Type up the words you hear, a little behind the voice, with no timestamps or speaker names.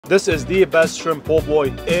This is the best shrimp po' boy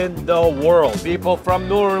in the world. People from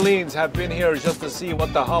New Orleans have been here just to see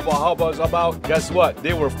what the hubba is about. Guess what?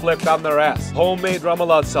 They were flipped on their ass. Homemade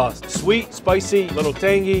remoulade sauce. Sweet, spicy, little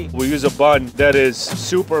tangy. We use a bun that is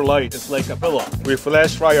super light. It's like a pillow. We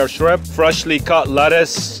flash fry our shrimp. Freshly cut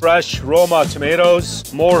lettuce. Fresh Roma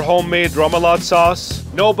tomatoes. More homemade remoulade sauce.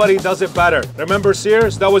 Nobody does it better. Remember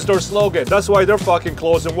Sears? That was their slogan. That's why they're fucking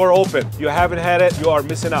closed and we're open. If you haven't had it, you are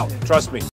missing out. Trust me.